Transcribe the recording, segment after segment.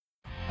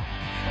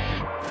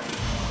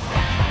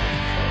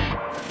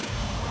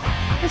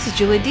This is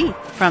Julie D.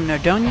 from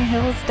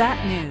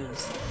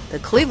NordoniaHills.news. The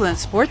Cleveland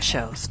Sports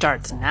Show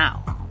starts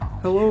now.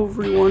 Hello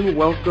everyone,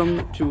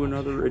 welcome to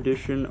another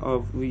edition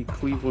of the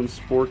Cleveland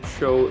Sports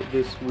Show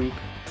this week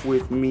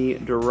with me,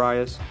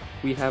 Darius.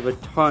 We have a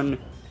ton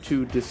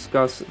to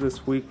discuss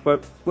this week,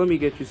 but let me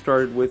get you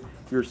started with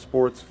your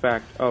sports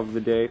fact of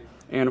the day.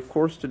 And of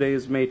course, today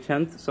is May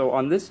 10th, so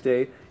on this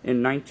day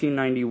in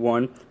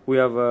 1991, we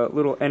have a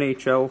little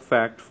NHL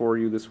fact for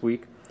you this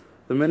week.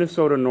 The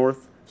Minnesota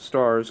North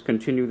Stars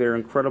continue their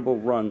incredible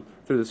run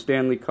through the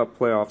Stanley Cup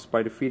playoffs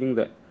by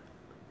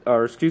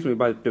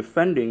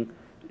defending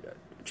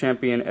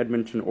champion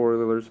Edmonton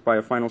Oilers by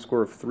a final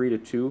score of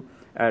 3-2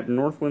 at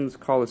Northlands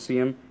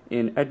Coliseum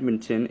in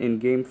Edmonton in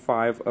Game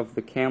 5 of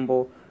the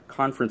Campbell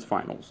Conference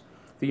Finals.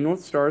 The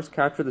North Stars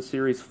captured the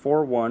series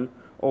 4-1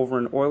 over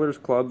an Oilers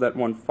club that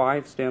won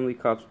 5 Stanley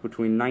Cups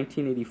between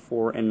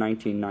 1984 and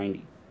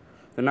 1990.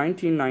 The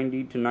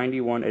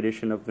 1990-91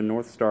 edition of the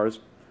North Stars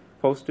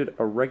posted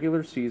a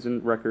regular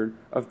season record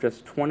of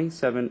just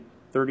 27,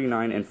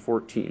 39, and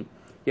 14,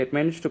 yet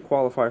managed to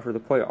qualify for the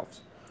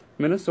playoffs.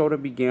 Minnesota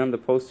began the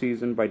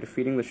postseason by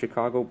defeating the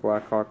Chicago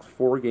Blackhawks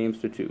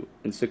 4-2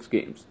 in 6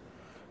 games.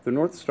 The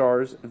North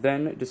Stars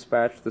then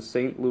dispatched the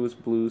St. Louis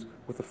Blues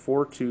with a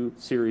 4-2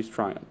 series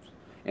triumph.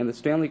 In the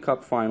Stanley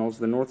Cup Finals,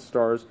 the North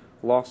Stars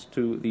lost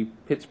to the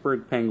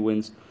Pittsburgh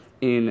Penguins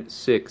in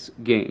 6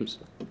 games.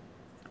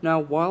 Now,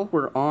 while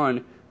we're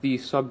on the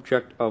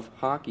subject of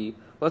hockey,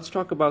 let's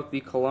talk about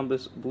the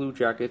Columbus Blue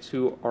Jackets,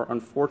 who are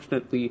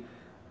unfortunately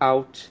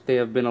out. They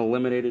have been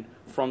eliminated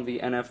from the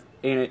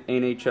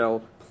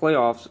NHL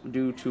playoffs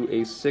due to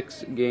a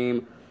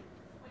 6-game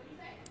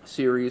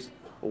series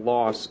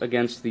loss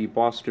against the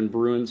Boston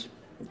Bruins.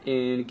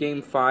 In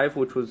Game 5,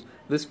 which was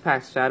this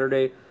past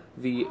Saturday,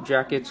 the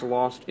Jackets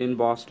lost in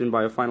Boston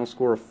by a final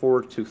score of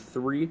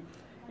 4-3,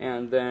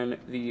 and then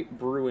the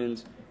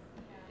Bruins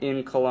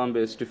in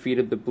Columbus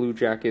defeated the Blue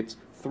Jackets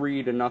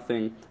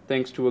 3-0,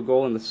 thanks to a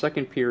goal in the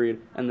second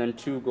period and then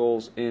 2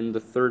 goals in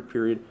the third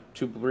period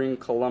to bring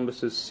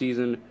Columbus's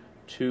season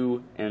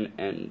to an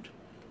end.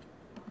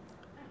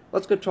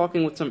 Let's get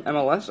talking with some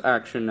MLS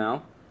action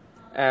now,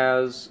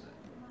 as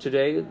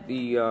tomorrow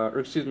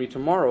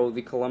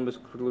the Columbus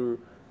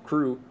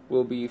Crew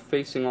will be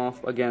facing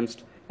off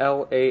against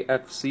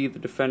LAFC, the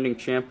defending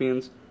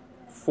champions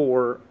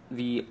for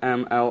the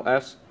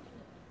MLS.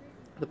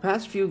 The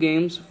past few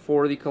games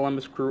for the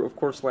Columbus Crew, of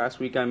course, last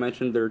week I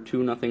mentioned their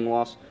 2-0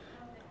 loss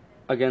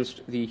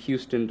against the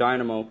Houston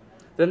Dynamo.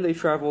 Then they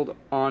traveled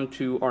on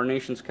to our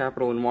nation's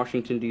capital in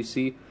Washington,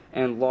 D.C.,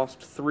 and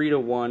lost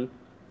 3-1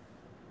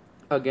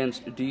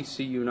 against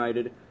DC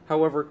United.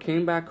 However,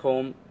 came back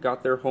home,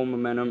 got their home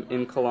momentum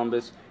in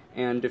Columbus,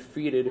 and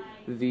defeated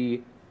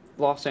the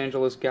Los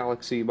Angeles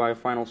Galaxy by a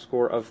final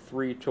score of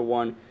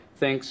 3-1,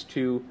 thanks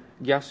to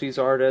Yassi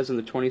Zardes in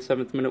the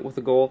 27th minute with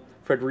a goal,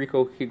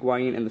 Federico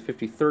Higuain in the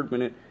 53rd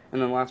minute,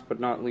 and then last but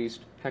not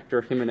least,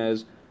 Hector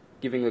Jimenez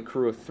giving the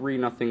Crew a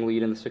 3-0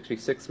 lead in the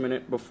 66th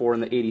minute before in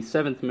the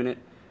 87th minute,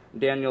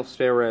 Daniel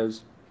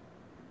Steres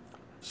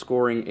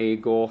scoring a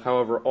goal,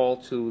 however, all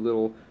too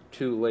little,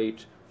 too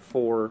late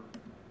for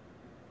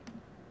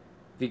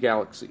the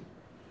Galaxy.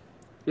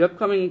 The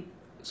upcoming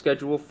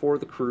schedule for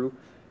the Crew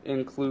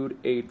include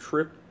a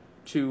trip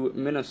to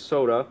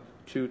Minnesota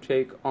to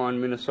take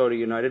on Minnesota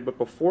United, but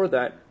before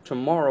that,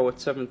 tomorrow at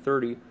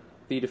 7:30,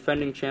 the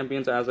defending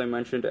champions, as I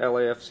mentioned,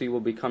 LAFC, will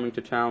be coming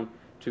to town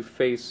to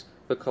face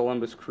the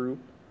Columbus Crew.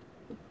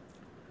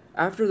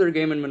 After their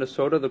game in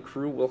Minnesota, the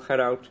Crew will head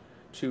out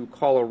to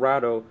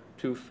Colorado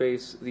to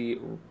face the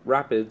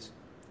Rapids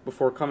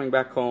before coming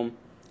back home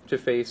to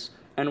face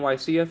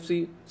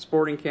NYCFC,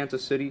 Sporting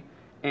Kansas City,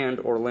 and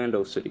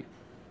Orlando City.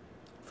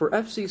 For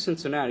FC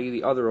Cincinnati,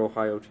 the other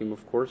Ohio team,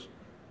 of course,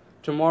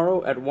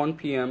 tomorrow at 1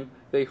 p.m.,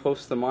 they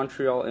host the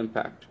Montreal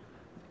Impact.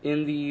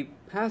 In the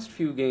past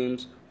few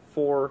games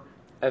for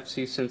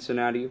FC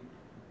Cincinnati,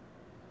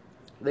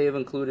 they have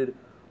included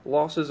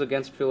losses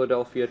against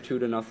Philadelphia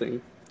 2-0,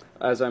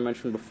 as I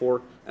mentioned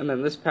before, and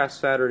then this past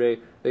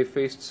Saturday, they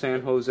faced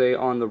San Jose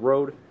on the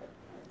road.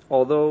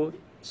 Although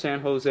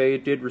San Jose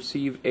did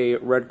receive a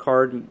red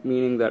card,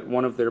 meaning that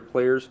one of their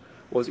players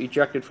was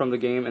ejected from the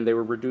game and they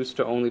were reduced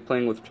to only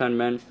playing with 10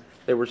 men,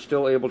 they were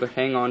still able to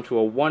hang on to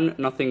a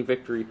 1-0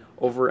 victory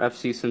over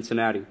FC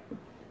Cincinnati.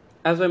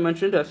 As I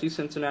mentioned, FC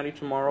Cincinnati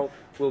tomorrow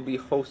will be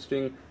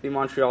hosting the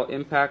Montreal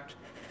Impact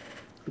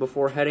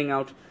before heading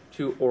out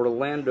to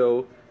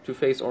Orlando to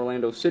face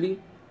Orlando City,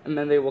 and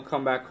then they will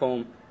come back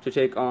home to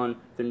take on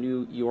the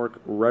New York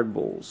Red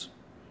Bulls.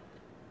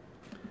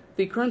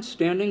 The current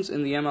standings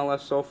in the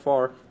MLS so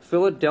far,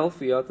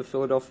 Philadelphia, the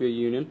Philadelphia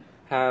Union,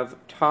 have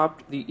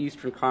topped the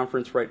Eastern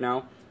Conference right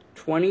now,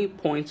 20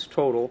 points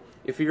total.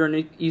 If you're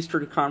an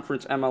Eastern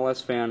Conference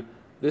MLS fan,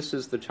 this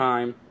is the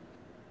time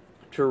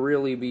to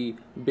really be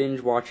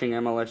binge-watching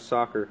MLS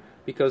soccer,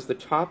 because the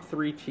top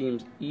 3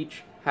 teams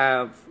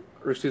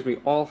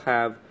all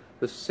have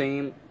the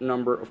same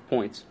number of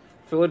points.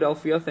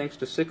 Philadelphia, thanks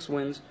to 6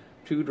 wins,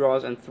 2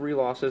 draws, and 3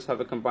 losses, have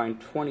a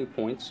combined 20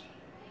 points.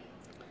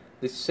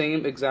 The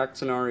same exact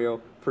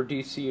scenario for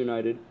DC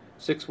United.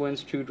 6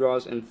 wins, 2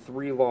 draws, and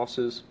 3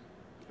 losses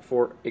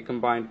for a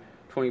combined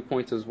 20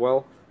 points as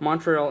well.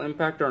 Montreal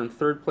Impact are in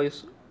third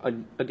place,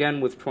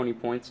 again with 20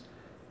 points,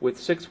 with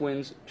 6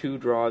 wins, 2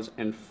 draws,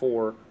 and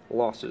 4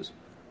 losses.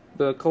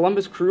 The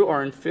Columbus Crew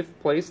are in fifth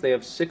place. They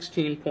have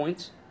 16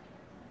 points.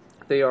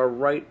 They are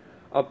right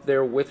up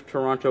there with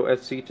Toronto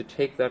FC to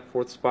take that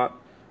fourth spot.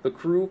 The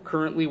Crew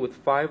currently with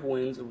 5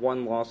 wins,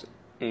 1 loss,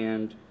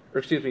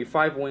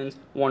 5 wins,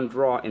 1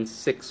 draw, and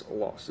 6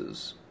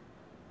 losses.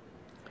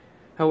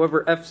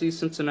 However, FC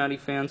Cincinnati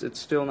fans, it's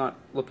still not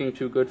looking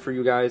too good for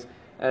you guys,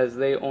 as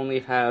they only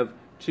have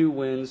 2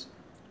 wins,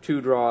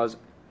 2 draws,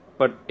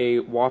 but a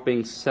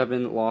whopping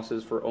 7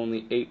 losses for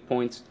only 8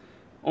 points.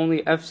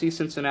 Only FC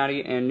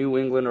Cincinnati and New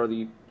England are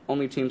the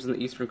only teams in the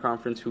Eastern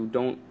Conference who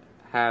don't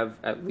have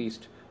at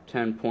least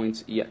 10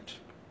 points yet.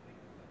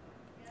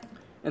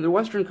 In the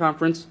Western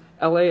Conference,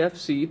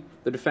 LAFC,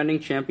 the defending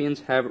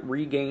champions, have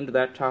regained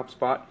that top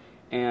spot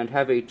and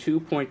have a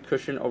 2-point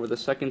cushion over the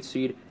second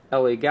seed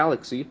LA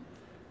Galaxy.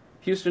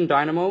 Houston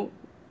Dynamo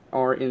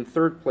are in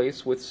third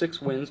place with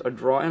 6 wins, a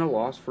draw, and a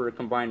loss for a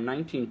combined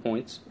 19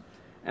 points.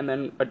 And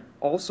then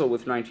also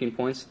with 19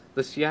 points,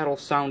 the Seattle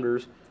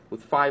Sounders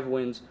with 5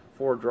 wins,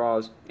 4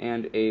 draws,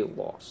 and a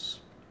loss.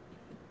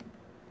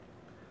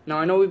 Now,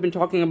 I know we've been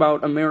talking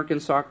about American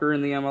soccer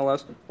in the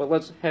MLS, but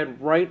let's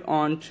head right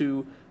on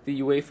to the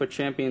UEFA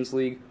Champions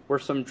League, where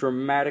some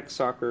dramatic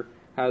soccer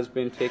has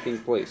been taking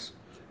place.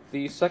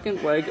 The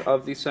second leg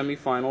of the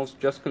semifinals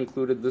just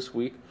concluded this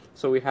week,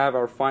 so we have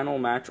our final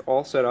match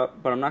all set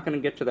up, but I'm not going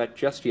to get to that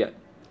just yet.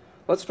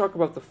 Let's talk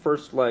about the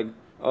first leg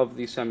of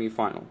the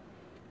semifinal,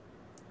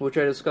 which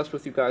I discussed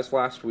with you guys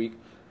last week.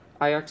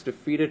 Ajax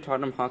defeated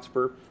Tottenham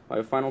Hotspur by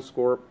a final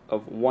score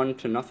of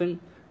 1-0, and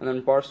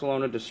then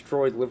Barcelona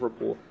destroyed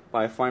Liverpool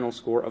by a final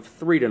score of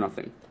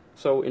 3-0.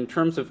 So in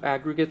terms of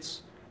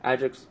aggregates,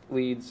 Ajax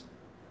leads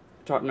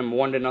Tottenham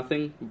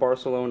 1-0,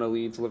 Barcelona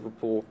leads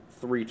Liverpool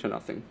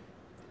 3-0.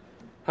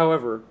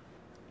 However,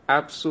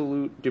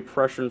 absolute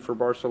depression for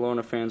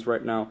Barcelona fans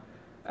right now,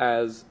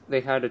 as they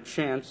had a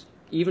chance,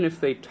 even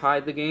if they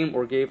tied the game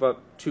or gave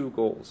up 2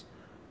 goals,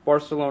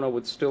 Barcelona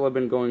would still have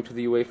been going to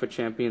the UEFA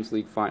Champions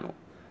League final.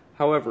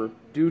 However,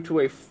 due to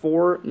a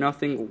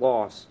 4-0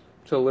 loss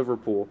to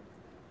Liverpool,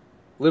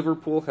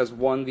 Liverpool has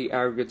won the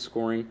aggregate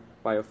scoring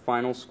by a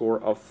final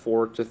score of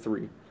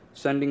 4-3,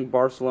 sending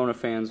Barcelona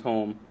fans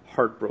home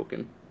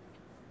heartbroken.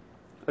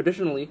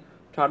 Additionally,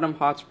 Tottenham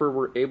Hotspur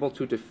were able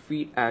to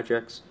defeat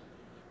Ajax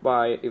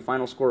by a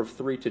final score of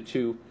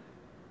 3-2,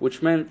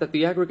 which meant that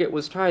the aggregate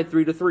was tied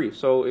 3-3.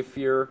 So if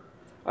you're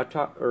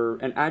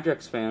an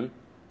Ajax fan,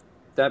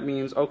 that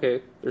means,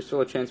 okay, there's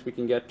still a chance we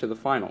can get to the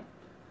final.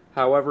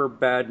 However,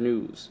 bad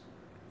news.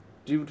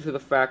 Due to the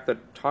fact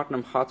that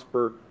Tottenham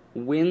Hotspur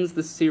wins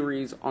the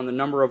series on the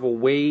number of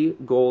away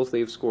goals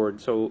they've scored,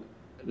 so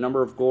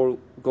number of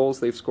goals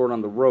they've scored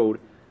on the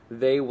road,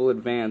 they will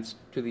advance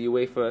to the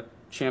UEFA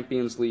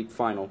Champions League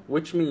final,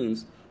 which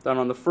means that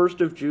on the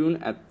 1st of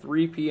June at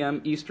 3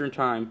 p.m. Eastern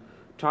Time,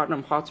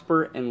 Tottenham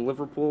Hotspur and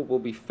Liverpool will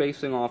be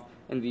facing off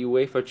in the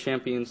UEFA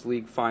Champions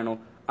League final.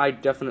 I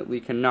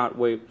definitely cannot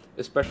wait,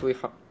 especially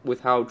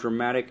with how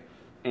dramatic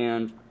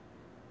and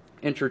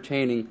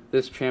entertaining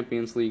this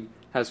Champions League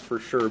has for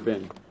sure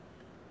been.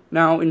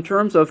 Now, in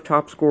terms of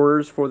top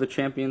scorers for the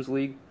Champions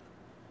League,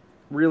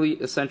 really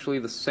essentially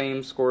the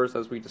same scores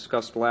as we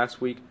discussed last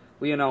week.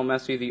 Lionel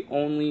Messi, the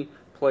only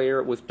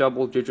player with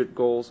double-digit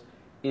goals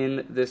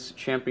in this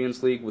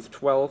Champions League with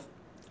 12.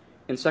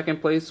 In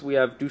second place, we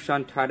have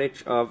Dusan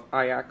Tadic of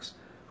Ajax,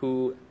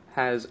 who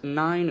has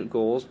 9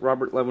 goals.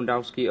 Robert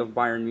Lewandowski of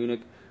Bayern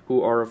Munich,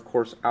 who are, of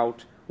course,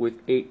 out with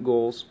 8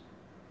 goals.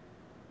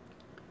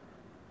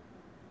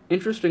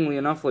 Interestingly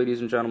enough,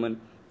 ladies and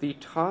gentlemen, the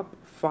top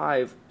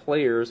 5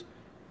 players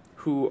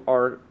who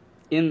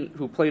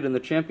played in the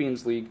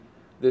Champions League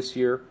this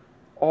year,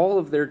 all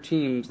of their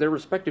teams, their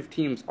respective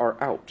teams,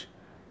 are out.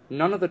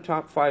 None of the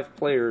top 5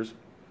 players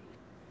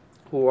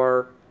who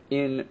are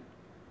in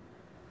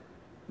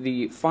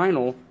the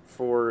final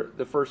for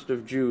the 1st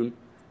of June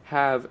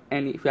have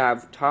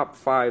top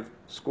 5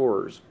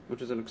 scorers,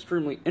 which is an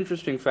extremely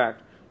interesting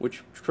fact,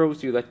 which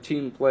shows you that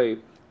team play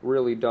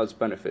really does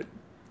benefit.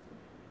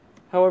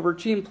 However,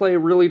 team play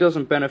really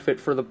doesn't benefit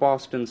for the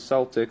Boston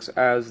Celtics,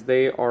 as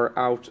they are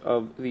out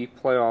of the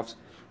playoffs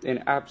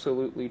in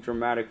absolutely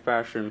dramatic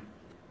fashion.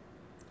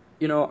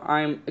 You know,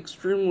 I'm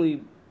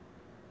extremely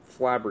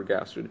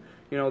flabbergasted.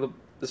 You know,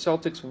 the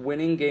Celtics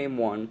winning Game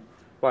 1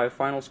 by a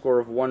final score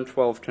of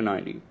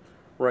 112-90,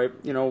 right?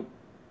 You know,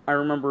 I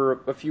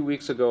remember a few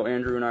weeks ago,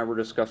 Andrew and I were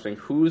discussing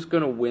who's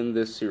going to win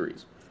this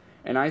series.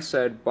 And I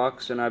said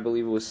Bucks, and I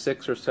believe it was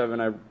 6 or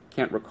 7, I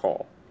can't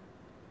recall.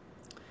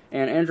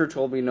 And Andrew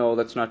told me, no,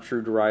 that's not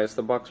true, Darius.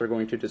 The Bucks are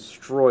going to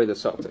destroy the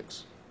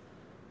Celtics.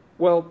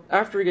 Well,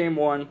 after Game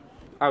 1,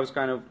 I was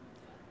kind of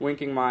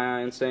winking my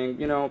eye and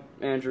saying, you know,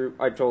 Andrew,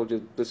 I told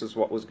you this is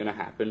what was going to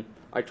happen.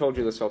 I told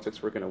you the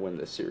Celtics were going to win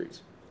this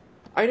series.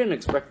 I didn't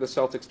expect the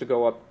Celtics to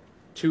go up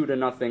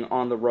 2-0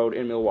 on the road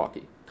in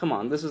Milwaukee. Come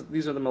on, these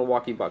are the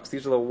Milwaukee Bucks.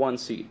 These are the 1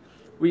 seed.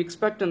 We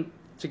expect them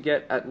to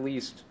get at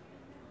least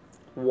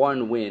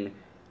one win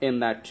in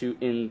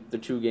the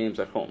two games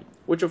at home,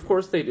 which of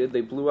course they did.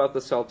 They blew out the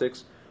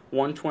Celtics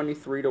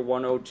 123 to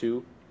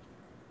 102.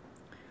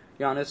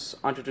 Giannis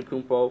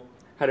Antetokounmpo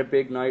had a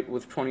big night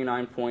with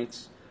 29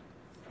 points.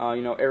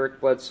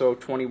 Eric Bledsoe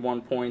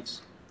 21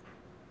 points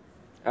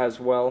as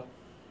well.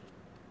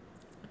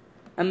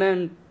 And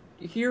then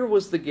here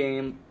was the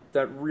game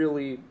that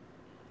really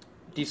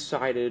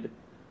decided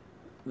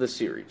the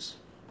series.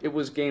 It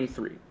was Game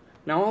 3.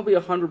 Now I'll be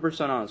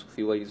 100% honest with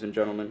you, ladies and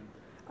gentlemen.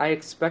 I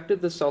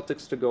expected the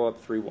Celtics to go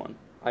up 3-1.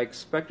 I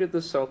expected the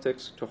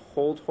Celtics to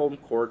hold home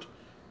court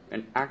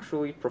and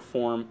actually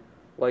perform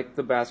like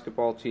the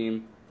basketball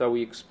team that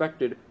we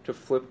expected to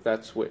flip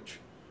that switch.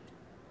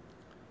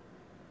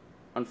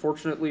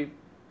 Unfortunately,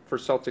 for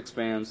Celtics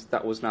fans,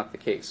 that was not the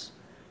case.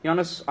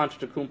 Giannis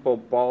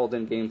Antetokounmpo balled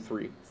in Game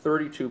 3,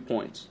 32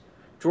 points.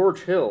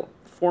 George Hill,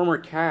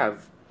 former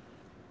Cav,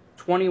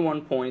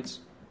 21 points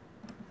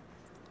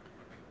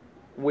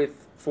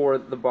for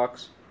the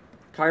Bucks.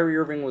 Kyrie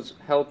Irving was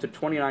held to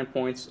 29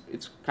 points.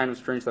 It's kind of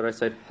strange that I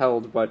said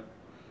held, but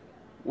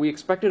we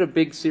expected a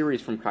big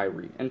series from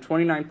Kyrie, and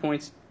 29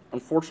 points,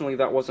 unfortunately,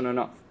 that wasn't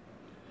enough.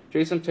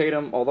 Jason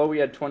Tatum, although he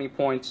had 20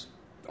 points,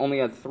 only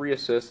had 3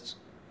 assists.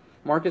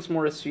 Marcus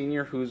Morris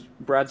Sr., who's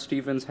Brad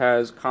Stevens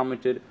has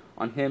commented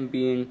on him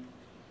being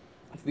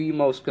the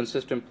most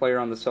consistent player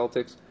on the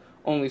Celtics,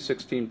 only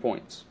 16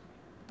 points.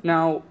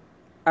 Now,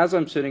 as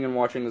I'm sitting and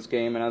watching this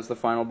game, and as the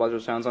final buzzer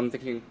sounds, I'm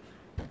thinking,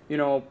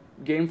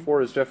 Game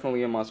 4 is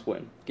definitely a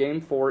must-win. Game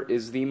 4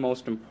 is the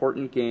most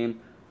important game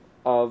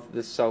of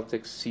the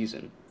Celtics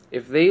season.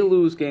 If they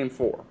lose Game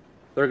 4,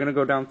 they're going to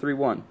go down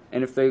 3-1.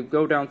 And if they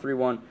go down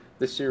 3-1,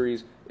 the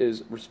series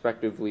is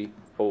respectively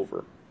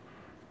over.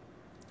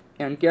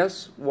 And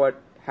guess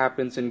what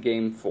happens in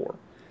Game 4?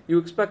 You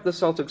expect the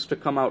Celtics to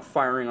come out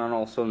firing on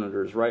all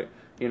cylinders, right?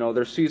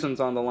 Their season's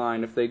on the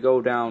line. If they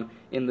go down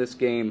in this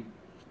game,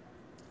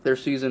 their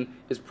season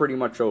is pretty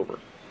much over.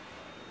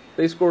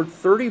 They scored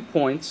 30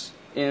 points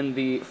in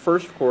the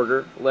first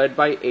quarter, led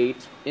by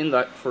 8 in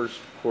that first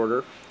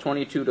quarter,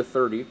 22 to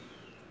 30.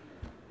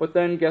 But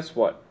then guess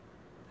what?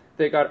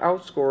 They got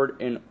outscored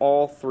in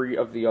all 3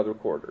 of the other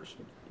quarters.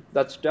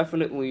 That's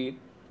definitely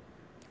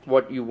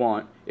what you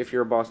want if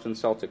you're a Boston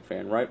Celtic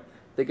fan, right?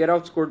 They get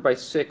outscored by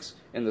 6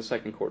 in the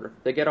second quarter.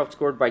 They get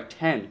outscored by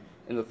 10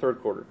 in the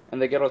third quarter.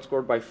 And they get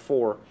outscored by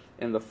 4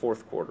 in the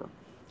fourth quarter.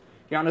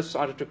 Giannis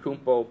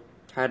Antetokounmpo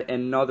had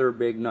another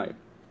big night.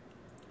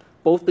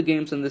 Both the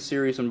games in this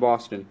series in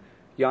Boston,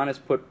 Giannis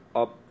put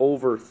up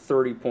over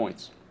 30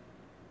 points.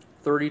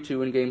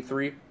 32 in Game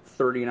 3,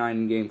 39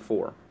 in Game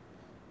 4.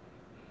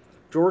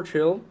 George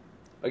Hill,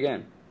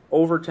 again,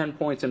 over 10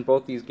 points in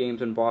both these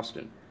games in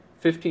Boston.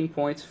 15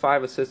 points,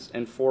 5 assists,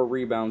 and 4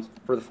 rebounds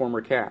for the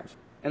former Cavs.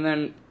 And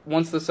then,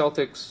 once the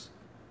Celtics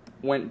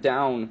went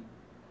down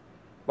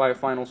by a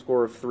final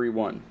score of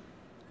 3-1,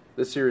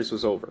 the series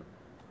was over.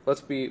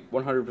 Let's be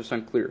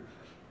 100% clear.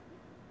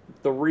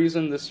 The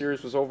reason this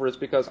series was over is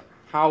because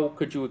how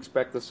could you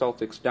expect the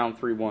Celtics down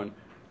 3-1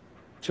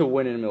 to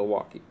win in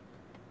Milwaukee?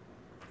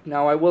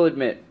 Now, I will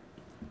admit,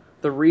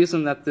 the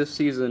reason that this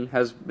season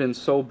has been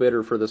so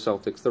bitter for the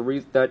Celtics,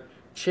 that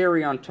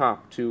cherry on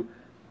top to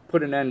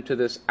put an end to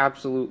this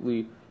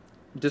absolutely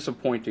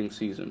disappointing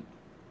season,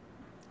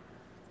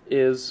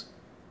 is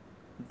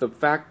the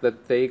fact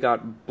that they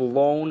got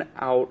blown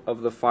out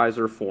of the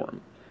Pfizer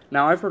Forum.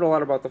 Now, I've heard a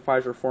lot about the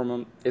Pfizer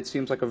Forum. It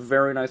seems like a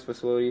very nice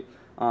facility.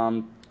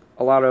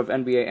 A lot of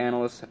NBA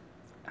analysts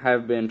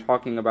have been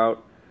talking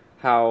about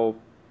how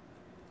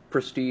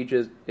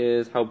prestigious it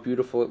is, how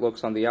beautiful it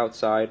looks on the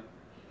outside.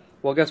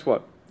 Well, guess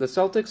what? The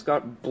Celtics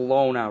got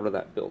blown out of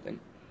that building.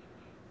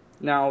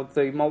 Now,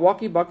 the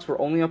Milwaukee Bucks were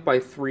only up by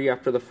 3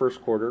 after the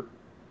first quarter,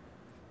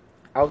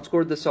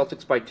 outscored the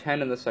Celtics by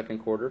 10 in the second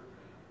quarter,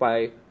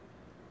 by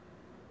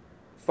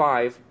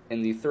 5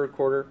 in the third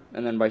quarter,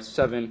 and then by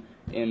 7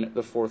 in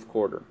the fourth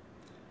quarter.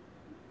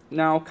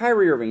 Now,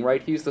 Kyrie Irving,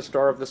 right? He's the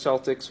star of the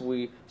Celtics.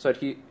 We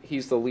said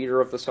he's the leader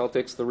of the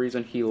Celtics. The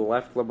reason he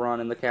left LeBron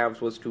and the Cavs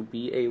was to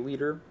be a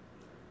leader.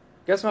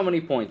 Guess how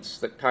many points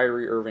that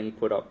Kyrie Irving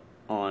put up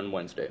on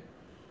Wednesday?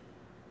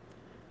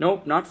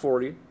 Nope, not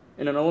 40.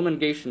 In an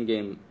elimination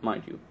game,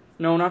 mind you.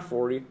 No, not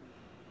 40.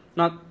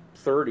 Not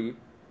 30.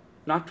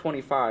 Not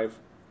 25.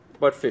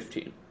 But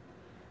 15.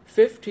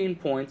 15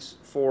 points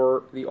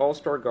for the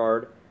All-Star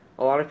guard.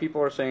 A lot of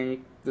people are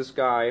saying this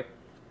guy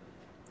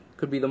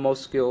could be the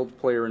most skilled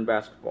player in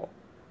basketball.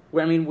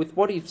 I mean, with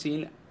what he's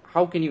seen,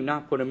 how can you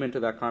not put him into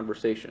that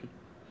conversation?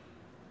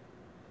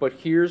 But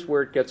here's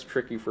where it gets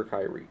tricky for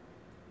Kyrie.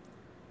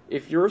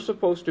 If you're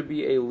supposed to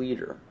be a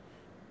leader,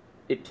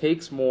 it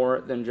takes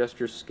more than just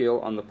your skill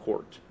on the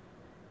court.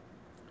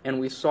 And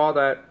we saw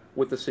that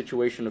with the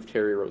situation of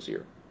Terry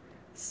Rozier.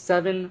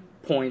 7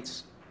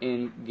 points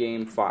in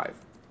Game 5.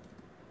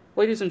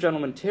 Ladies and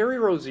gentlemen, Terry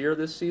Rozier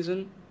this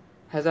season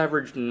has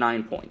averaged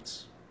 9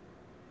 points.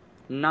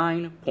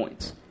 9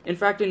 points. In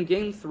fact, in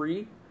Game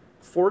 3,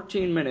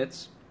 14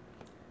 minutes,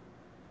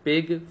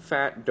 big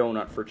fat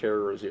donut for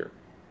Terry Rozier.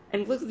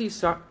 And look at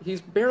these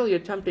he's barely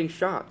attempting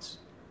shots.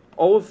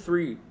 0 of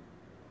 3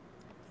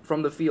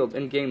 from the field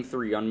in Game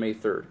 3 on May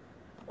 3rd.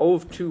 0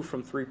 of 2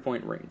 from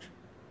three-point range.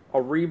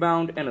 A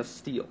rebound and a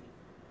steal.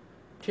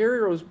 Terry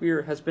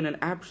Rozier has been an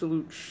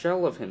absolute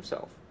shell of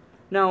himself.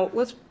 Now,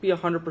 let's be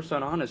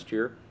 100% honest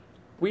here.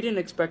 We didn't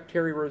expect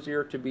Terry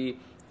Rozier to be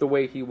the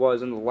way he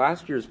was in the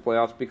last year's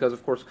playoffs because,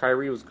 of course,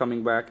 Kyrie was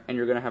coming back and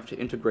you're going to have to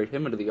integrate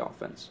him into the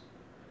offense.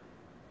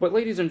 But,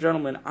 ladies and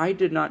gentlemen, I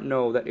did not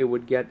know that it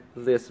would get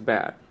this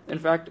bad. In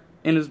fact,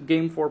 in his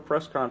Game 4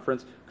 press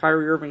conference,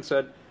 Kyrie Irving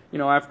said,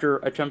 after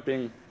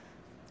attempting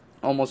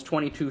almost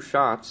 22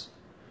 shots,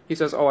 he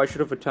says, I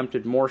should have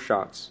attempted more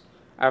shots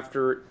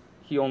after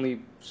he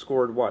only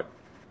scored what?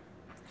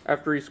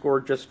 After he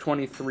scored just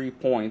 23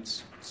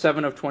 points,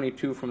 7 of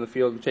 22 from the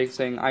field,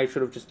 saying, I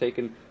should have just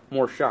taken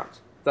more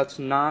shots. That's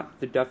not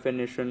the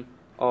definition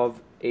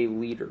of a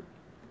leader.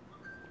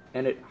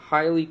 And it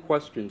highly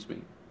questions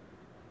me.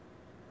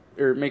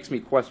 Or it makes me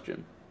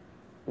question.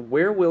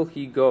 Where will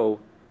he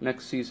go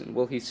next season?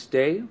 Will he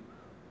stay?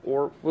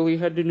 Or will he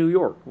head to New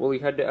York? Will he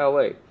head to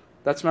LA?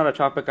 That's not a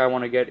topic I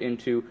want to get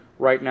into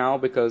right now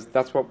because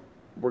that's what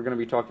we're going to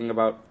be talking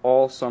about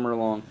all summer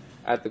long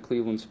at the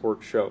Cleveland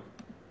Sports Show.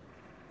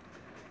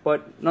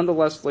 But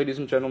nonetheless, ladies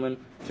and gentlemen,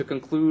 to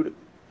conclude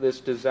this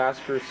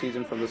disastrous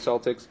season from the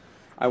Celtics,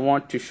 I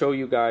want to show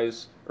you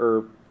guys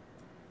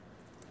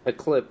a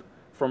clip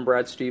from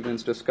Brad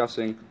Stevens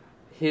discussing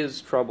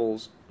his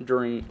troubles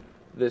during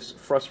this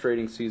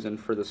frustrating season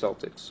for the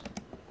Celtics.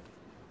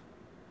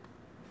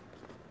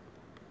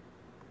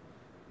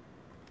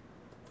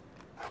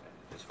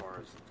 As far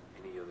as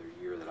any other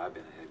year that I've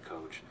been a head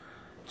coach,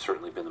 it's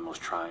certainly been the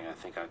most trying. I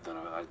think I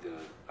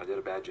did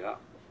a bad job.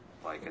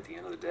 Like, at the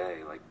end of the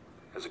day, like,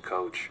 as a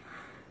coach,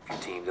 if your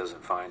team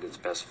doesn't find its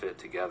best fit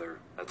together,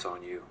 that's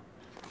on you.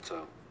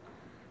 So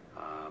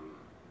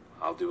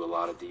I'll do a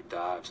lot of deep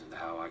dives into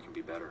how I can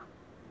be better.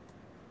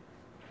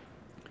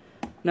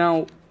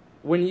 Now,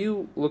 when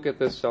you look at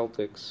this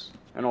Celtics,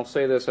 and I'll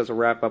say this as a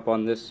wrap-up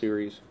on this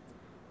series,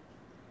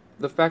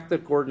 the fact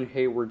that Gordon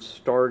Hayward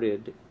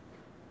started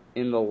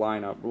in the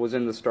lineup, was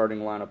in the starting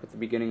lineup at the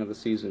beginning of the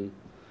season,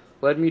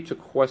 led me to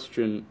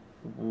question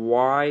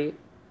why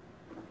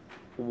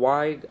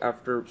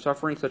after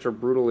suffering such a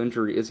brutal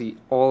injury, is he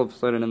all of a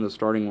sudden in the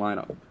starting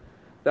lineup?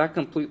 That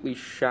completely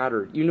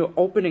shattered.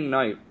 Opening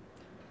night,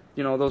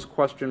 those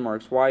question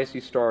marks, why is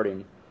he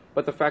starting?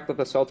 But the fact that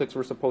the Celtics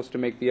were supposed to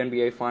make the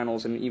NBA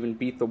Finals and even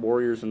beat the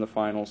Warriors in the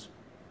Finals,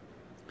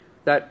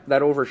 that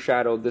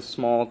overshadowed this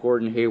small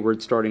Gordon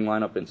Hayward starting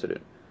lineup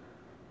incident.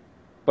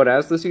 But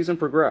as the season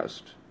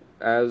progressed,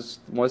 as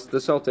was the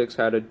Celtics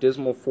had a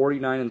dismal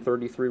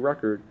 49-33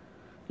 record,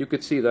 you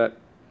could see that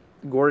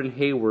Gordon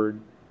Hayward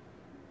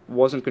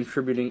wasn't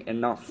contributing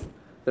enough.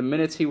 The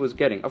minutes he was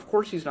getting, of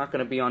course he's not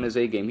going to be on his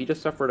A game. He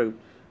just suffered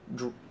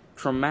a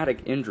traumatic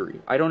injury.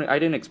 I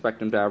didn't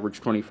expect him to average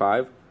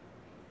 25.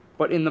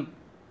 But in the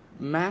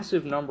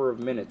massive number of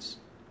minutes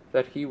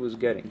that he was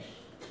getting,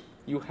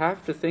 you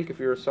have to think, if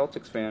you're a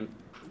Celtics fan,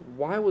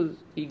 why was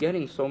he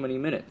getting so many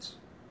minutes?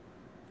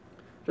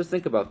 Just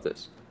think about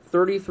this.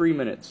 33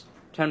 minutes,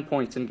 10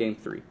 points in Game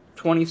 3.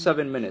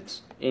 27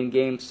 minutes in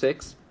Game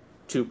 6,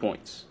 2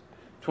 points.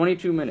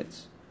 22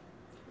 minutes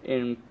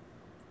in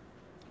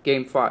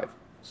Game 5,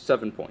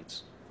 7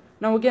 points.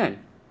 Now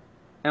again,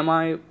 am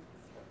I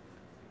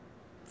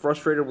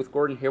frustrated with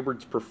Gordon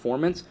Hayward's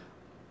performance?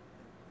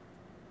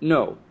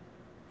 No.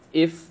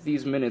 If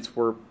these minutes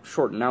were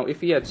shortened. Now,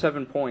 if he had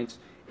 7 points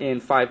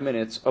in 5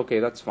 minutes, okay,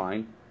 that's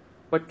fine.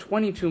 But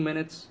 22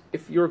 minutes,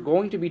 if you're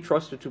going to be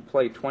trusted to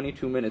play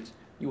 22 minutes,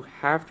 you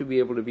have to be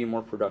able to be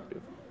more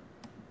productive.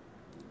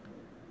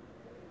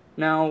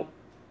 Now,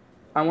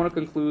 I want to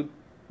conclude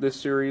this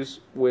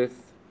series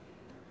with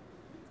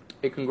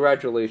a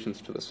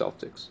congratulations to the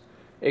Celtics.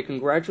 A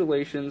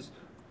congratulations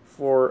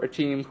for a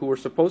team who were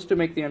supposed to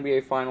make the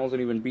NBA Finals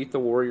and even beat the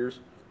Warriors.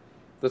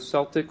 The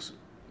Celtics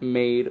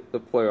made the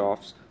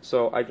playoffs.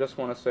 So I just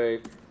want to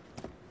say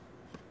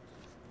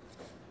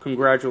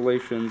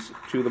congratulations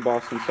to the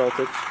Boston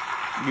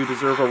Celtics. You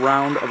deserve a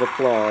round of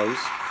applause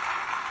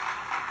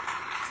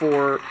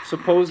for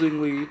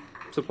supposedly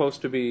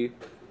supposed to be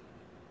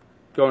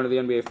going to the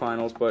NBA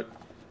Finals, but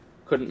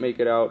couldn't make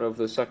it out of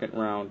the second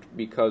round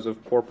because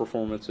of poor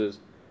performances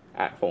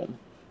at home.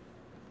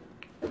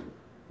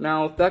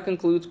 Now, that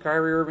concludes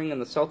Kyrie Irving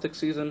and the Celtics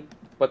season,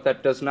 but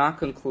that does not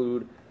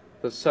conclude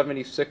the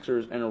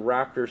 76ers and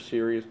Raptors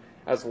series,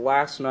 as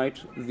last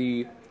night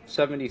the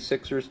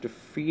 76ers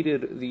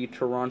defeated the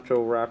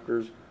Toronto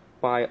Raptors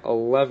by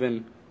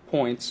 11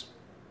 points.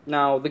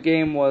 Now, the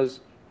game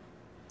was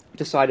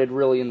decided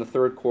really in the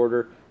third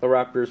quarter. The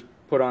Raptors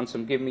put on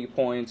some give-me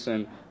points,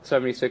 and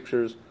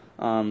 76ers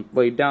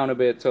laid down a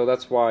bit, so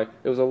that's why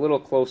it was a little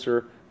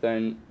closer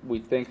than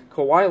we'd think.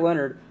 Kawhi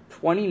Leonard,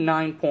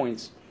 29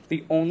 points,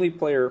 the only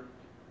player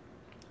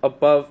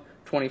above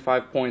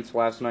 25 points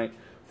last night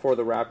for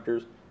the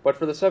Raptors. But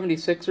for the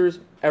 76ers,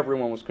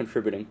 everyone was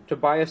contributing.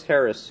 Tobias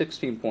Harris,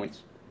 16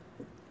 points.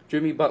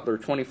 Jimmy Butler,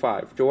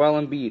 25.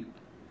 Joel Embiid,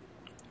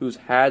 who's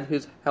had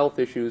his health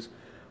issues,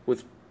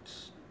 with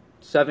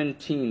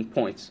 17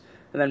 points.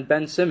 And then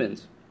Ben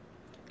Simmons,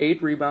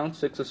 8 rebounds,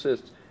 6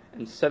 assists,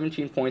 and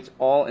 17 points,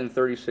 all in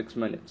 36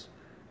 minutes.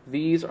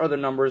 These are the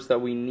numbers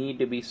that we need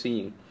to be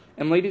seeing.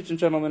 And ladies and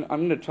gentlemen,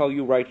 I'm going to tell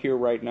you right here,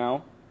 right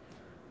now,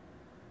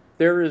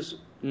 there is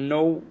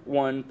no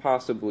one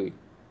possibly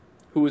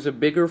who is a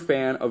bigger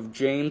fan of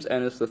James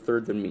Ennis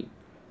III than me.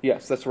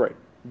 Yes, that's right.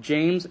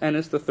 James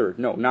Ennis III.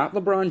 No, not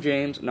LeBron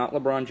James, not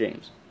LeBron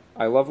James.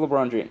 I love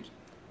LeBron James.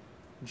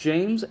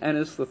 James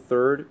Ennis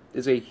III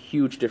is a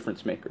huge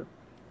difference maker.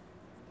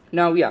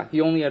 Now, yeah,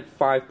 he only had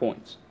 5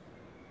 points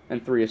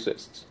and 3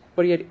 assists,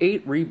 but he had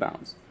 8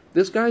 rebounds.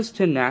 This guy's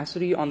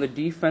tenacity on the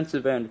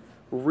defensive end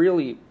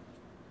really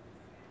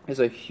is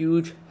a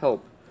huge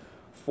help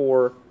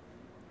for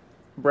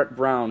Brett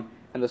Brown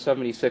and the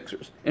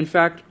 76ers. In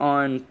fact,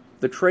 on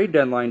the trade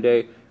deadline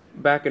day,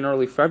 back in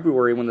early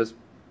February, when the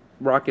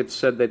Rockets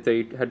said that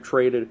they had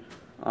traded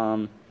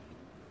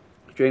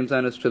James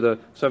Ennis to the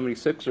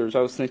 76ers,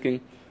 I was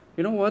thinking,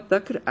 you know what,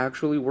 that could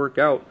actually work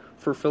out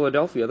for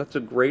Philadelphia. That's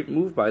a great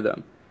move by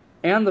them.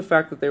 And the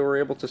fact that they were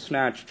able to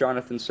snatch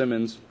Jonathan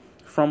Simmons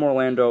from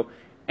Orlando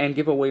and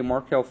give away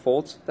Markelle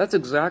Fultz, that's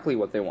exactly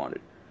what they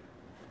wanted.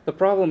 The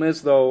problem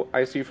is, though,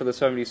 I see for the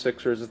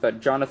 76ers, is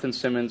that Jonathan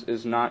Simmons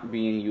is not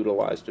being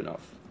utilized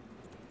enough.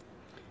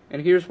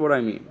 And here's what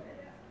I mean.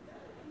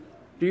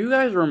 Do you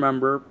guys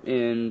remember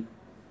in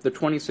the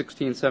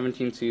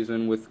 2016-17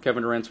 season with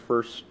Kevin Durant's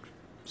first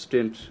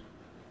stint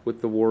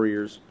with the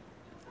Warriors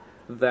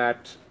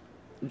that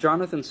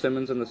Jonathan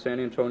Simmons and the San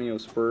Antonio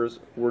Spurs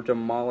were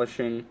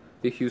demolishing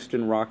the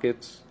Houston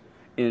Rockets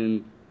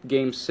in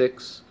Game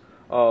 6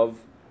 of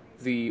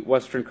the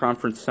Western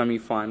Conference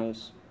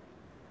semifinals?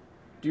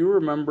 Do you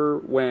remember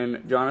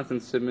when Jonathan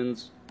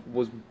Simmons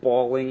was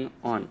balling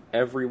on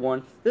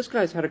everyone? This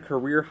guy's had a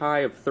career high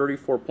of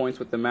 34 points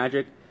with the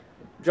Magic.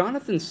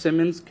 Jonathan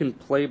Simmons can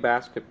play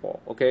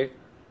basketball, okay?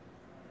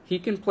 He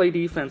can play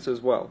defense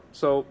as well.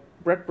 So,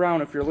 Brett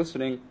Brown, if you're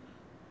listening,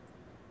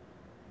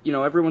 you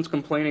know, everyone's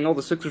complaining, oh,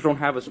 the Sixers don't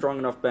have a strong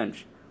enough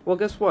bench. Well,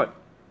 guess what?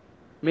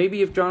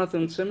 Maybe if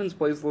Jonathan Simmons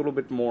plays a little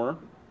bit more,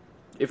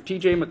 if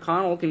TJ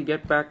McConnell can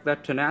get back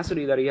that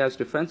tenacity that he has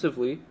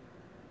defensively,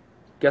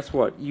 guess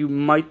what? You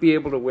might be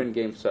able to win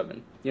Game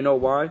 7. You know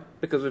why?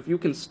 Because if you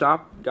can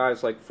stop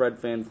guys like Fred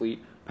VanVleet,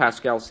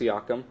 Pascal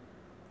Siakam,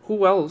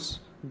 who else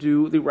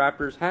do the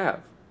Raptors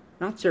have?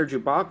 Not Serge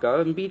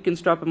Ibaka. Embiid can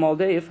stop him all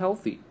day if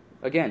healthy.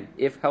 Again,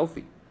 if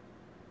healthy.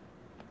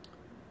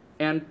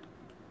 And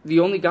the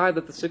only guy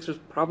that the Sixers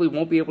probably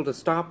won't be able to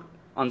stop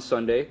on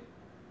Sunday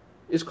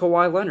is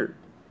Kawhi Leonard.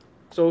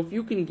 So if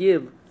you can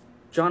give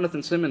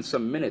Jonathan Simmons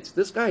some minutes,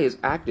 this guy is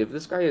active,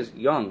 this guy is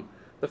young.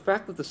 The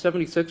fact that the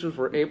 76ers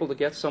were able to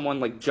get someone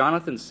like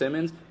Jonathan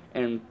Simmons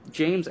and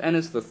James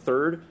Ennis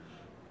III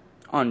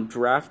on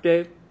draft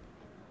day,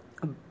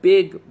 a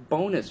big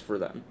bonus for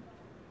them.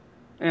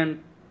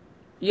 And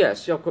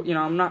yes, you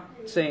know, I'm not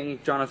saying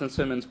Jonathan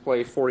Simmons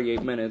play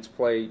 48 minutes,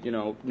 play, you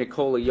know,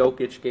 Nikola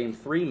Jokic game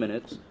 3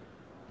 minutes,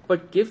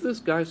 but give this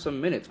guy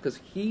some minutes because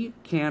he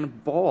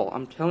can ball.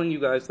 I'm telling you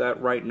guys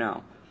that right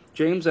now.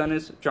 James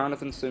Ennis,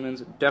 Jonathan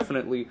Simmons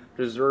definitely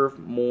deserve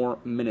more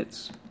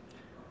minutes.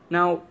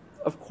 Now,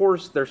 of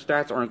course, their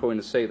stats aren't going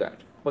to say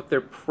that, but their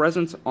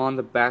presence on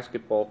the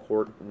basketball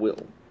court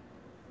will.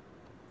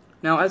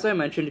 Now, as I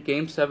mentioned,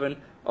 Game 7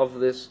 of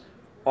this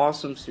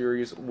awesome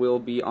series will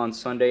be on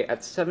Sunday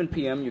at 7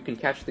 p.m. You can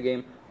catch the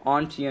game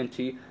on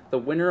TNT. The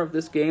winner of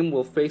this game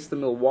will face the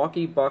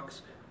Milwaukee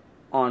Bucks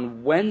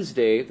on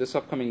Wednesday, this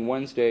upcoming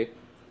Wednesday,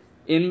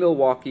 in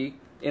Milwaukee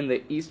in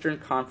the Eastern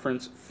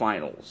Conference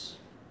Finals.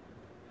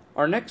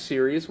 Our next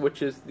series,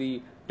 which is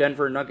the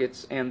Denver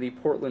Nuggets and the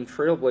Portland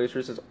Trail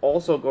Blazers, is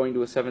also going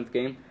to a 7th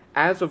game.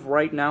 As of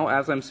right now,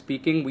 as I'm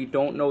speaking, we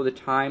don't know the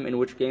time in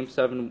which Game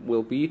 7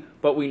 will be,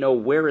 but we know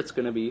where it's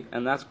going to be,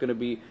 and that's going to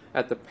be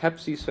at the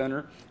Pepsi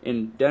Center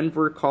in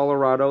Denver,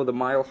 Colorado, the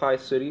Mile High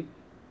City.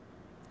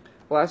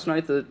 Last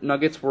night, the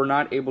Nuggets were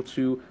not able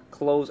to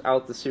close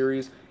out the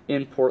series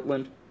in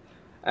Portland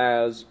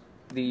as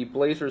the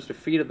Blazers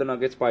defeated the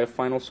Nuggets by a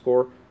final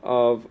score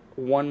of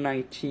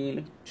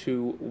 119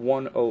 to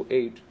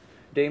 108.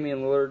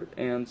 Damian Lillard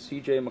and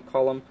C.J.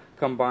 McCollum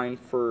combined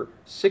for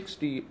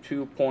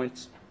 62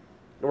 points.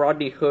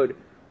 Rodney Hood,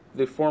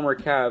 the former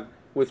Cav,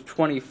 with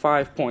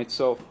 25 points.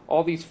 So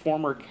all these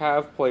former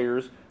Cav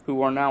players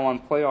who are now on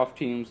playoff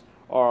teams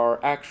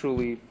are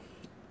actually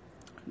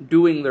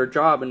doing their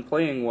job and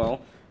playing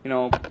well. You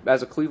know,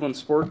 as a Cleveland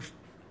sports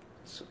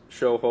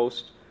show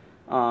host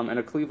and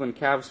a Cleveland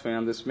Cavs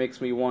fan, this makes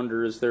me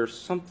wonder, is there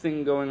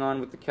something going on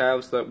with the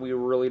Cavs that we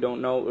really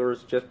don't know, or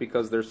is it just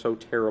because they're so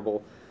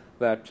terrible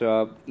that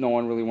no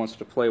one really wants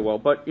to play well?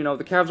 But, you know,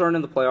 the Cavs aren't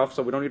in the playoffs,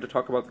 so we don't need to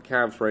talk about the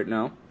Cavs right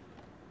now.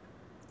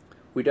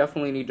 We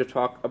definitely need to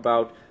talk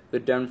about the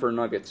Denver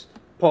Nuggets.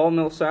 Paul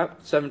Millsap,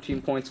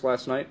 17 points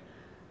last night.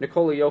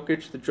 Nikola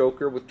Jokic, the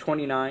Joker, with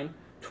 29,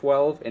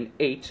 12, and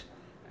 8,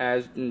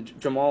 as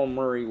Jamal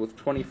Murray with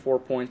 24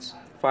 points,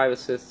 5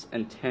 assists,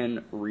 and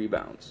 10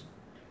 rebounds.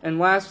 And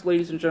last,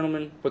 ladies and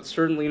gentlemen, but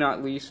certainly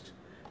not least,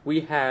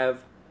 we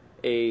have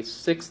a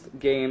 6th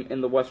game in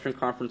the Western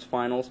Conference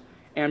Finals.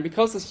 And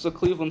because this is a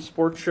Cleveland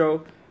sports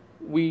show,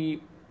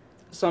 we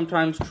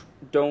sometimes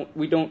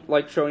don't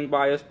like showing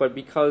bias, but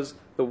because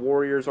the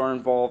Warriors are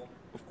involved,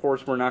 of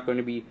course, we're not going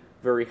to be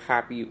very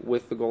happy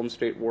with the Golden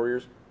State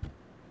Warriors.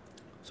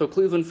 So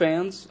Cleveland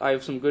fans, I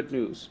have some good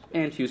news,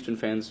 and Houston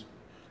fans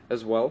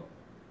as well.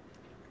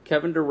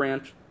 Kevin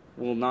Durant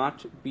will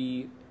not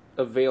be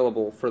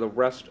available for the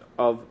rest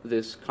of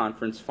this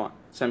conference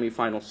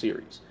semifinal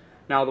series.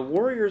 Now, the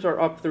Warriors are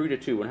up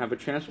 3-2 and have a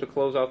chance to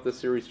close out this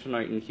series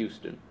tonight in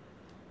Houston.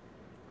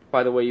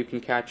 By the way, you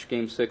can catch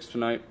Game 6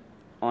 tonight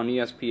on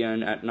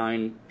ESPN at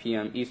 9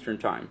 p.m. Eastern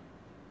Time.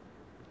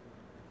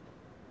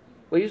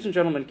 Ladies and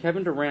gentlemen,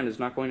 Kevin Durant is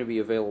not going to be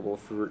available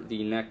for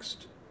the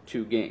next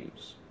 2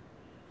 games.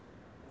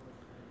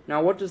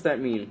 Now, what does that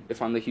mean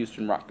if I'm the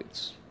Houston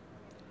Rockets?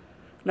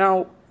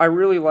 Now, I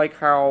really like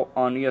how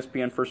on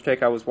ESPN First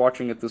Take, I was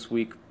watching it this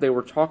week, they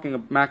were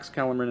talking, Max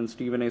Kellerman and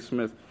Stephen A.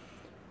 Smith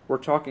were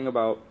talking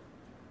about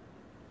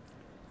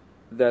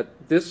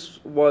that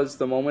this was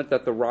the moment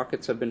that the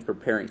Rockets have been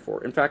preparing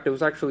for. In fact, it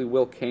was actually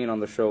Will Kane on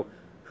the show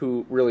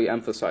who really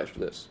emphasized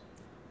this.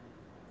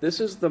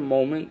 This is the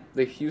moment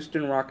the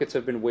Houston Rockets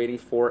have been waiting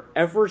for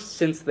ever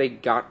since they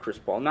got Chris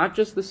Paul. Not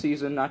just the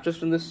season, not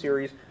just in this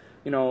series,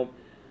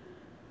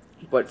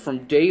 but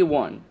from day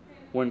one,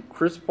 when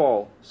Chris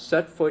Paul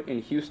set foot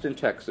in Houston,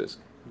 Texas,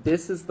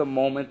 this is the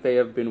moment they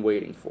have been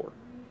waiting for.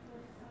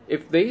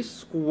 If they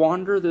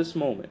squander this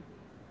moment,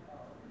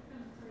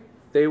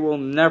 they will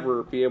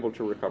never be able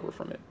to recover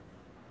from it.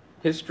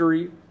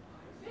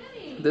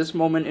 This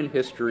moment in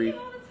history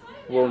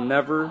will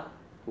never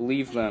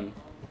leave them,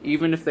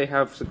 even if they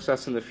have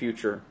success in the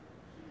future.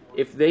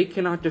 If they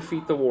cannot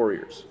defeat the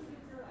Warriors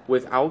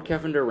without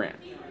Kevin Durant,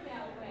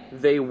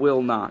 they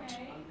will not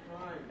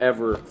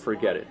ever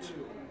forget it.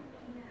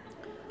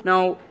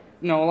 Now,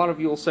 a lot of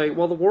you will say,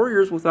 well, the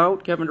Warriors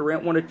without Kevin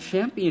Durant won a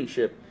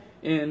championship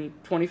in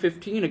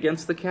 2015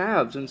 against the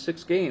Cavs in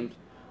 6 games.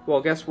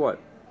 Well, guess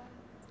what?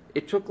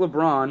 It took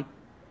LeBron,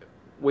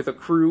 with a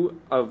crew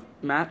of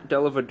Matt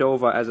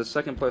Dellavedova as a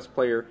second-place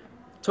player,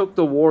 took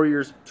the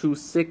Warriors to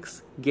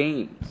 6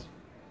 games.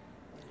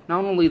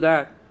 Not only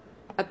that,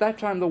 at that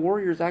time the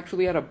Warriors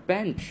actually had a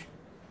bench.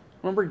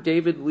 Remember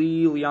David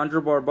Lee,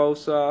 Leandro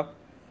Barbosa,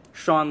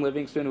 Sean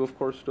Livingston, who of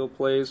course still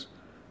plays.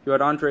 You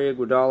had Andre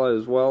Iguodala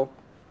as well,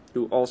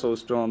 who also is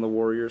still on the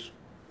Warriors.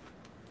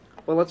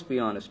 But let's be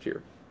honest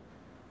here.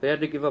 They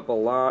had to give up a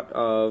lot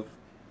of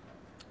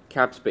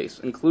cap space,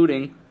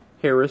 including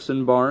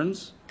Harrison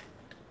Barnes,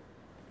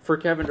 for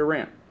Kevin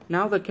Durant.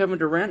 Now that Kevin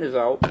Durant is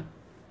out,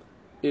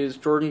 is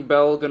Jordan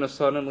Bell going to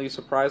suddenly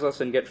surprise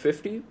us and get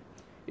 50?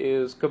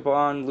 Is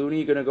Kevon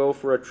Looney going to go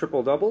for a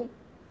triple-double?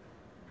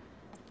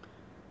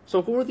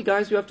 So who are the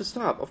guys you have to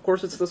stop? Of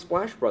course, it's the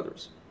Splash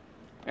Brothers.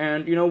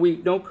 And, we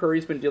know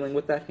Curry's been dealing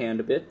with that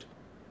hand a bit.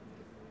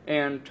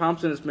 And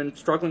Thompson has been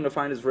struggling to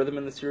find his rhythm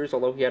in the series,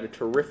 although he had a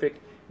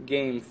terrific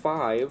Game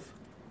 5,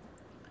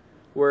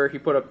 where he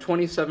put up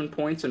 27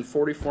 points in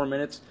 44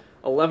 minutes,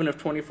 11 of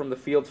 20 from the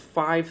field,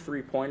 5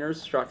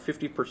 3-pointers, shot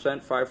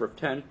 50%, 5 of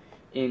 10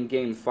 in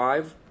Game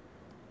 5.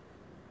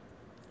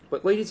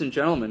 But ladies and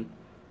gentlemen,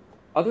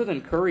 other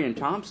than Curry and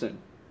Thompson,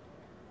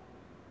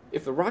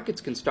 if the Rockets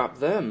can stop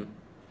them,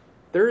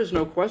 there is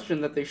no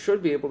question that they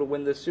should be able to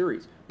win this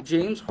series.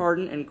 James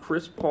Harden and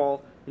Chris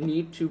Paul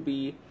need to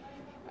be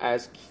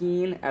as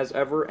keen as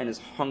ever and as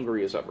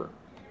hungry as ever.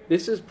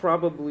 This is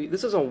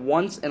a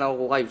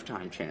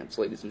once-in-a-lifetime chance,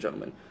 ladies and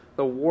gentlemen.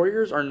 The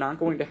Warriors are not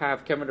going to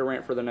have Kevin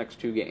Durant for the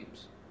next 2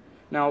 games.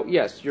 Now,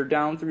 yes, you're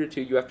down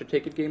 3-2. You have to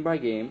take it game by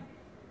game.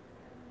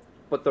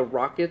 But the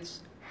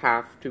Rockets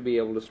have to be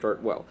able to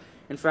start well.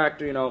 In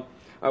fact,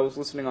 I was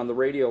listening on the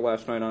radio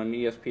last night on an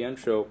ESPN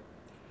show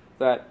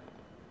that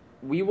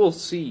we will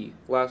see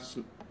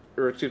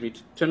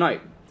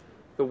tonight,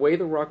 the way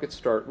the Rockets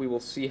start, we will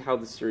see how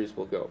the series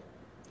will go.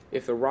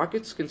 If the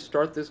Rockets can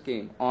start this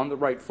game on the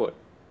right foot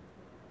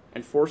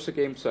and force a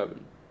Game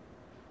 7,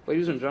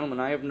 ladies and gentlemen,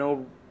 I have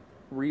no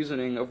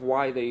reasoning of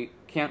why they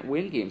can't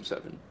win Game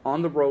 7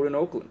 on the road in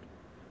Oakland.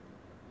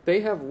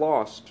 They have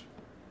lost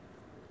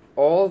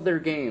all their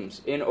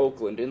games in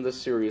Oakland in this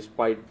series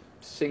by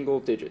single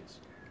digits.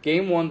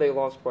 Game 1, they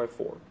lost by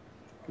 4.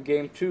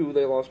 Game 2,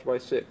 they lost by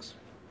 6.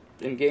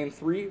 In Game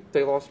 3,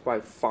 they lost by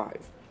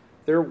 5.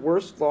 Their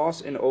worst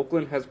loss in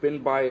Oakland has been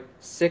by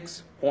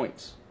 6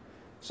 points.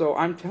 So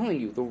I'm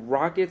telling you, the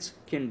Rockets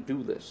can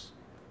do this.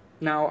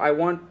 Now, I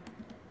want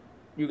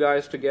you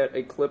guys to get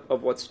a clip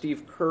of what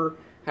Steve Kerr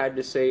had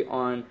to say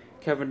on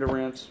Kevin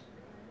Durant's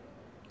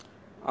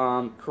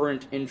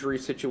current injury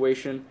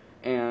situation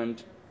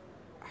and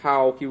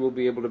how he will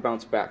be able to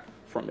bounce back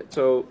from it.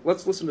 So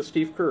let's listen to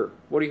Steve Kerr.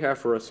 What do you have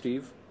for us,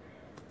 Steve?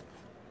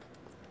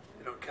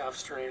 Calf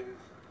strain.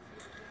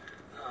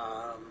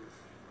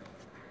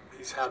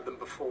 He's had them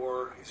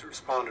before. He's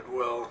responded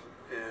well,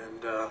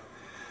 and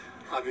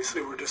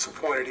obviously we're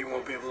disappointed he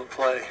won't be able to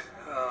play,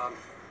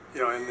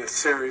 in this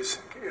series.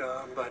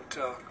 But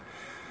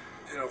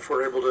if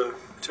we're able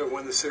to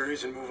win the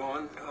series and move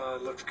on,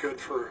 it looks good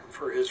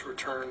for his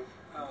return,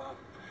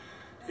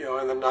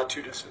 in the not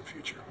too distant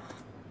future.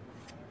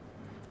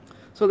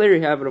 So there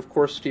you have it. Of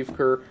course, Steve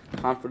Kerr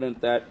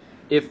confident that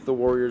if the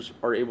Warriors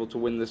are able to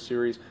win this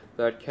series,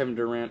 that Kevin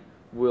Durant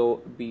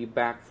will be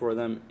back for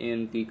them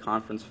in the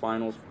conference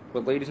finals.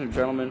 But ladies and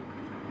gentlemen,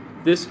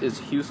 this is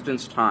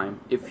Houston's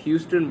time. If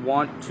Houston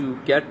want to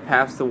get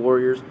past the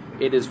Warriors,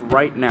 it is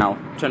right now,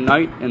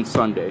 tonight and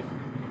Sunday.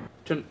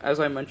 As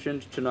I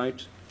mentioned,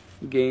 tonight,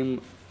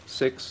 Game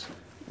 6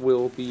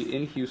 will be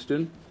in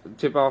Houston. The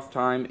tip-off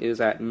time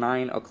is at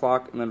 9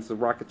 o'clock, and then if the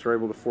Rockets are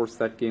able to force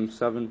that Game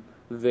 7,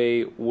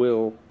 they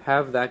will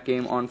have that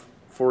game on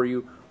for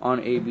you on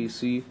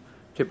ABC.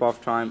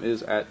 Tip-off time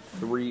is at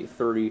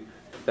 3:30.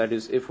 That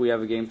is if we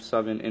have a Game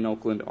 7 in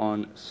Oakland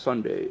on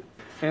Sunday.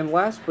 And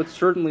last but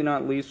certainly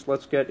not least,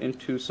 let's get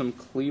into some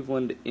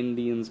Cleveland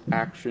Indians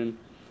action,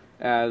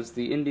 as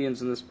the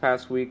Indians in this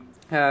past week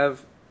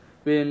have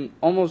been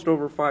almost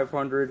over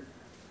 500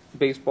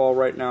 baseball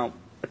right now.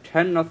 A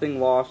 10-0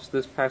 loss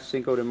this past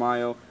Cinco de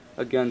Mayo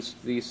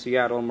against the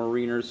Seattle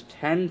Mariners,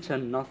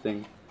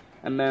 10-0,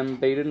 and then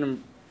they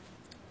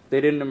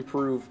didn't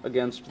improve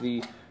against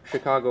the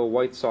Chicago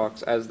White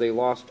Sox as they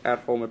lost at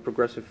home at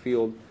Progressive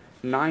Field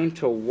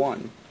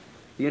 9-1.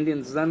 The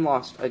Indians then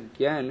lost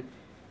again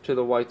to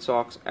the White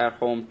Sox at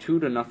home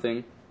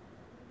 2-0,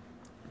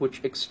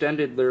 which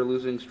extended their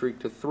losing streak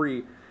to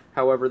 3.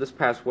 However, this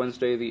past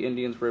Wednesday, the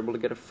Indians were able to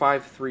get a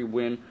 5-3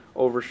 win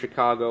over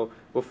Chicago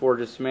before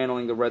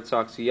dismantling the Red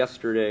Sox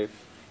yesterday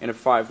in a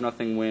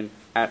 5-0 win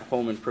at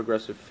home in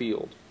Progressive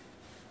Field.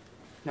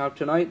 Now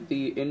tonight,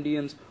 the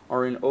Indians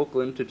are in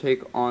Oakland to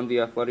take on the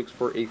Athletics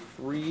for a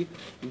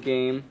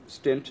 3-game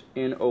stint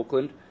in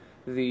Oakland.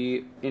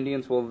 The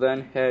Indians will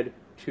then head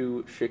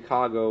to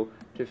Chicago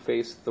to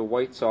face the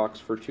White Sox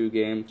for 2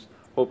 games,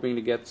 hoping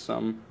to get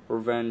some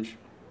revenge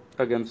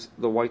against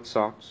the White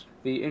Sox.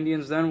 The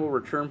Indians then will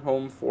return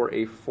home for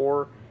a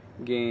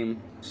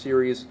 4-game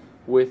series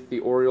with the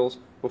Orioles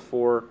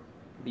before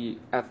the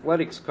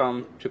Athletics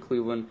come to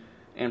Cleveland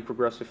and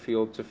Progressive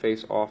Field to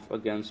face off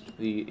against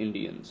the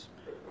Indians.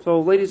 So,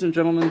 ladies and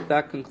gentlemen,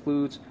 that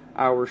concludes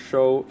our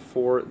show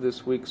for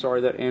this week. Sorry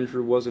that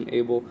Andrew wasn't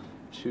able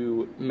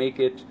to make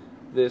it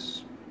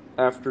this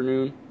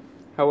afternoon.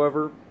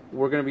 However,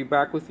 we're going to be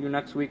back with you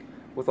next week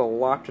with a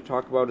lot to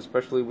talk about,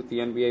 especially with the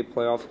NBA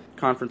playoffs,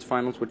 conference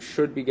finals, which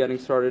should be getting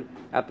started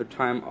at the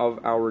time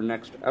of our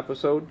next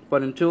episode.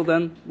 But until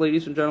then,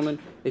 ladies and gentlemen,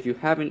 if you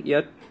haven't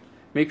yet,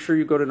 make sure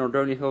you go to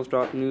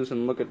NordoniaHills.news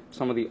and look at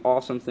some of the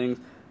awesome things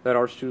that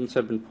our students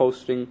have been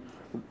posting.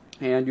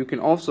 And you can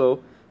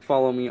also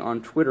follow me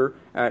on Twitter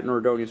at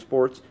Nordonia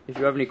Sports. If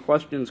you have any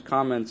questions,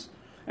 comments,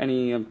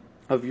 any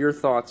of your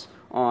thoughts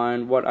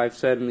on what I've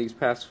said in these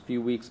past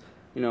few weeks,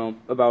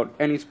 about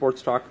any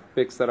sports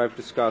topics that I've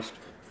discussed,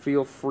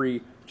 feel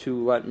free to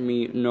let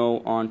me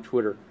know on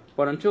Twitter.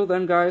 But until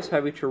then, guys,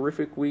 have a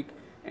terrific week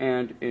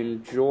and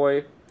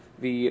enjoy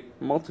the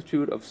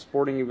multitude of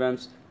sporting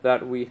events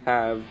that we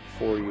have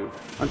for you.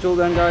 Until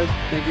then, guys,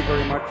 thank you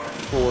very much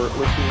for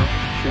listening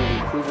to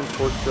the Cleveland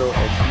Sports Show.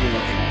 I'll see you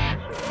next time.